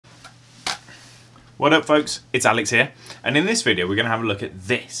What up folks, it's Alex here, and in this video we're going to have a look at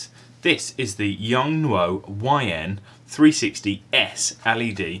this. This is the Yongnuo YN360s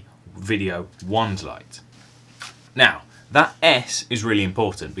LED video wand light. Now, that S is really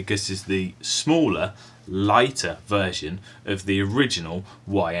important because it's the smaller, lighter version of the original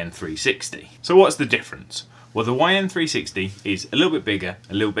YN360. So what's the difference? Well, the YN360 is a little bit bigger,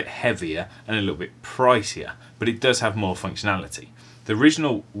 a little bit heavier, and a little bit pricier, but it does have more functionality. The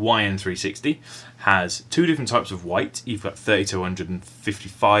original YN360 has two different types of white. You've got 3200 and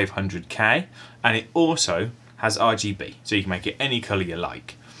 5500K, and it also has RGB, so you can make it any colour you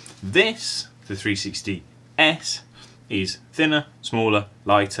like. This, the 360S, is thinner, smaller,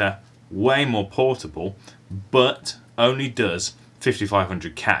 lighter, way more portable, but only does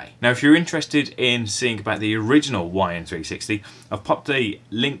 5500K. Now, if you're interested in seeing about the original YN360, I've popped a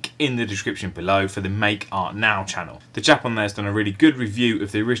link in the description below for the Make Art Now channel. The chap on there has done a really good review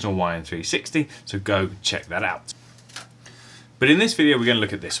of the original YN360, so go check that out. But in this video, we're going to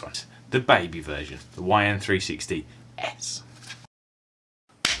look at this one, the baby version, the YN360S.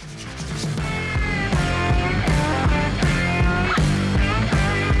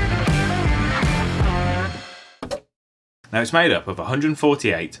 Now, it's made up of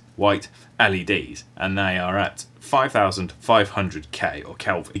 148 white LEDs, and they are at 5500K or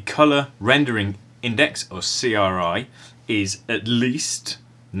Kelvin. The colour rendering index, or CRI, is at least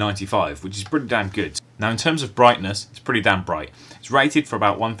 95, which is pretty damn good. Now, in terms of brightness, it's pretty damn bright. It's rated for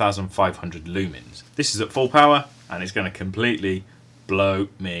about 1500 lumens. This is at full power, and it's going to completely blow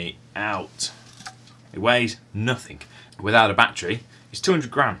me out. It weighs nothing. Without a battery, it's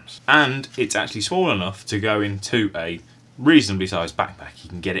 200 grams, and it's actually small enough to go into a reasonably sized backpack. You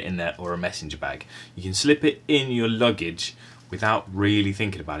can get it in there, or a messenger bag. You can slip it in your luggage without really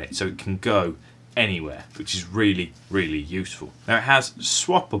thinking about it, so it can go anywhere, which is really, really useful. Now, it has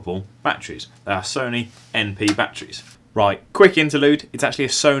swappable batteries. They are Sony NP batteries. Right, quick interlude. It's actually a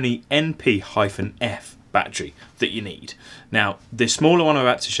Sony NP-F battery that you need. Now, the smaller one I'm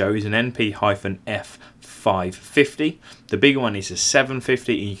about to show is an NP-F 550. The bigger one is a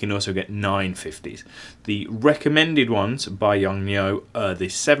 750, and you can also get 950s. The recommended ones by Yongnuo are the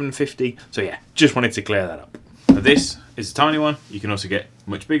 750, so yeah, just wanted to clear that up. Now, this is a tiny one. You can also get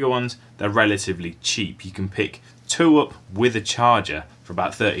much bigger ones. They're relatively cheap. You can pick two up with a charger for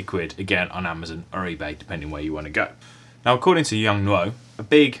about 30 quid, again on Amazon or eBay, depending where you want to go. Now, according to Yongnuo, a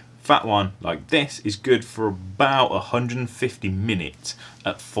big fat one like this is good for about 150 minutes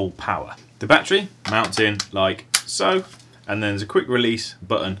at full power. The battery mounts in like so, and then there's a quick release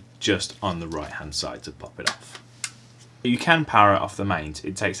button just on the right hand side to pop it off. You can power it off the mains.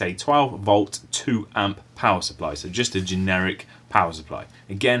 It takes a 12 volt 2 amp power supply, so just a generic power supply.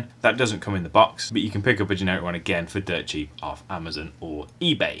 Again, that doesn't come in the box, but you can pick up a generic one again for dirt cheap off Amazon or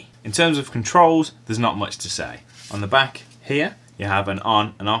eBay. In terms of controls, there's not much to say. On the back here, you have an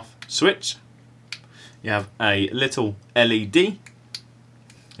on and off switch. You have a little LED.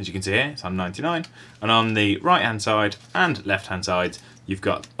 As you can see here, it's on 99, and on the right hand side and left hand side you've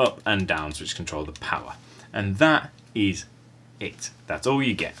got up and downs which control the power, and that is it. That's all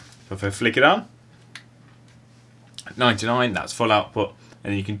you get. So if I flick it on at 99, that's full output,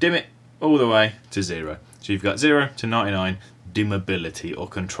 and then you can dim it all the way to 0. So you've got 0 to 99 dimmability or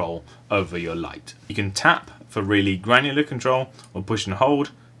control over your light. You can tap for really granular control, or push and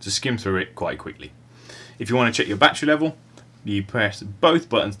hold to skim through it quite quickly. If you want to check your battery level, you press both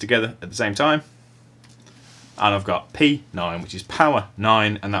buttons together at the same time, and I've got P9, which is power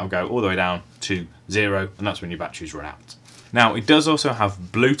 9, and that will go all the way down to 0, and that's when your batteries run out. Now, it does also have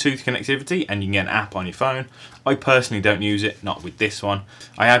Bluetooth connectivity, and you can get an app on your phone. I personally don't use it, not with this one.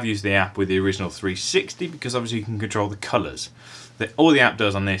 I have used the app with the original 360 because obviously you can control the colours. All the app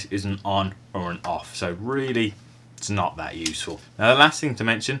does on this is an on or an off, so really it's not that useful. Now, the last thing to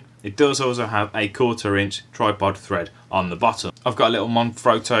mention, it does also have a 1/4 inch tripod thread on the bottom. I've got a little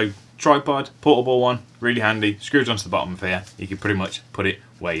Manfrotto tripod, portable one, really handy, screws onto the bottom of here. You can pretty much put it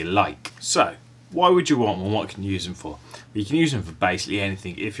where you like. So, why would you want one? What can you use them for? You can use them for basically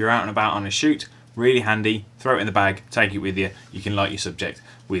anything. If you're out and about on a shoot, really handy, throw it in the bag, take it with you. You can light your subject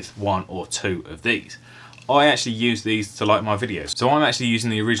with 1 or 2 of these. I actually use these to light my videos. So I'm actually using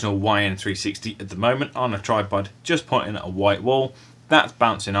the original YN360 at the moment on a tripod, just pointing at a white wall. That's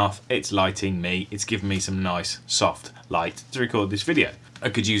bouncing off, it's lighting me, it's giving me some nice soft light to record this video. I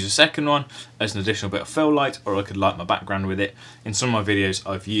could use a second one as an additional bit of fill light, or I could light my background with it. In some of my videos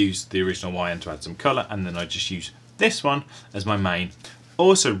I've used the original YN to add some colour, and then I just use this one as my main.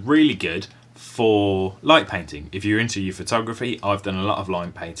 Also really good for light painting. If you're into your photography, I've done a lot of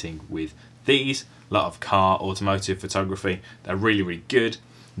line painting with these, a lot of car, automotive photography. They're really, really good.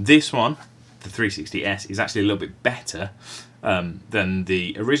 This one the 360S is actually a little bit better than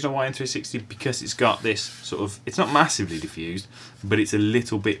the original YN360 because it's got this sort of, it's not massively diffused, but it's a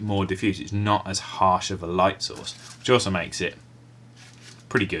little bit more diffused. It's not as harsh of a light source, which also makes it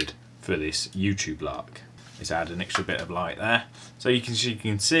pretty good for this YouTube lark. Let's add an extra bit of light there. So you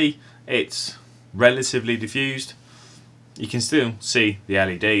can see it's relatively diffused. You can still see the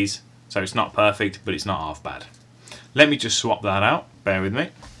LEDs, so it's not perfect, but it's not half bad. Let me just swap that out, bear with me.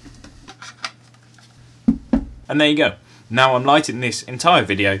 And there you go. Now I'm lighting this entire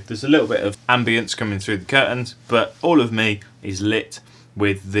video. There's a little bit of ambience coming through the curtains, but all of me is lit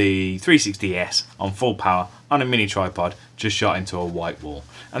with the 360S on full power on a mini tripod just shot into a white wall.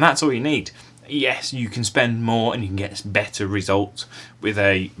 And that's all you need. Yes, you can spend more and you can get better results with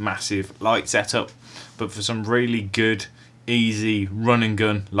a massive light setup, but for some really good, easy run and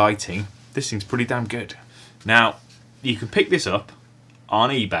gun lighting, this thing's pretty damn good. Now, you can pick this up on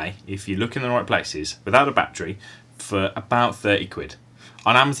eBay if you look in the right places without a battery for about 30 quid.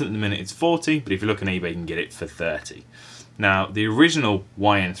 On Amazon at the minute it's 40, but if you look on eBay you can get it for 30. Now the original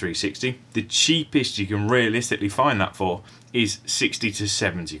YN360, the cheapest you can realistically find that for is 60 to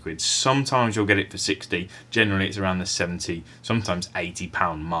 70 quid. Sometimes you'll get it for 60, generally it's around the 70, sometimes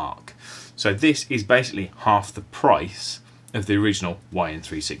 £80 mark. So this is basically half the price of the original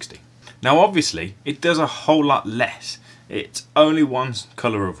YN360. Now obviously it does a whole lot less. It's only one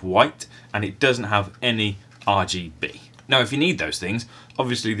colour of white and it doesn't have any RGB. Now if you need those things,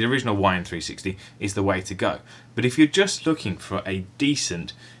 obviously the original YN360 is the way to go. But if you're just looking for a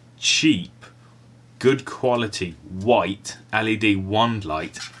decent, cheap, good quality white LED wand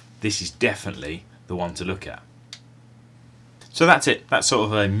light, this is definitely the one to look at. So that's it. That's sort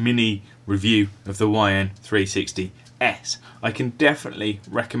of a mini review of the YN360S. I can definitely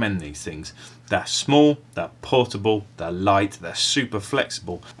recommend these things. They're small, they're portable, they're light, they're super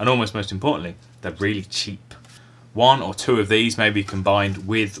flexible, and almost most importantly, they're really cheap. One or two of these maybe combined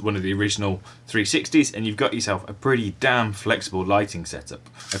with one of the original 360s and you've got yourself a pretty damn flexible lighting setup.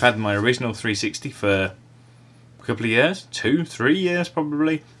 I've had my original 360 for a couple of years, 2-3 years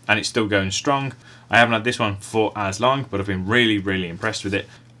probably, and it's still going strong. I haven't had this one for as long, but I've been really impressed with it.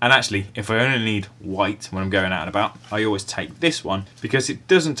 And actually, if I only need white when I'm going out and about, I always take this one because it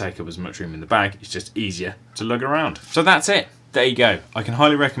doesn't take up as much room in the bag. It's just easier to lug around. So that's it. There you go. I can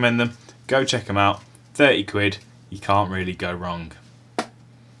highly recommend them. Go check them out. 30 quid. You can't really go wrong.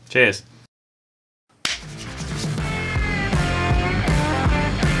 Cheers.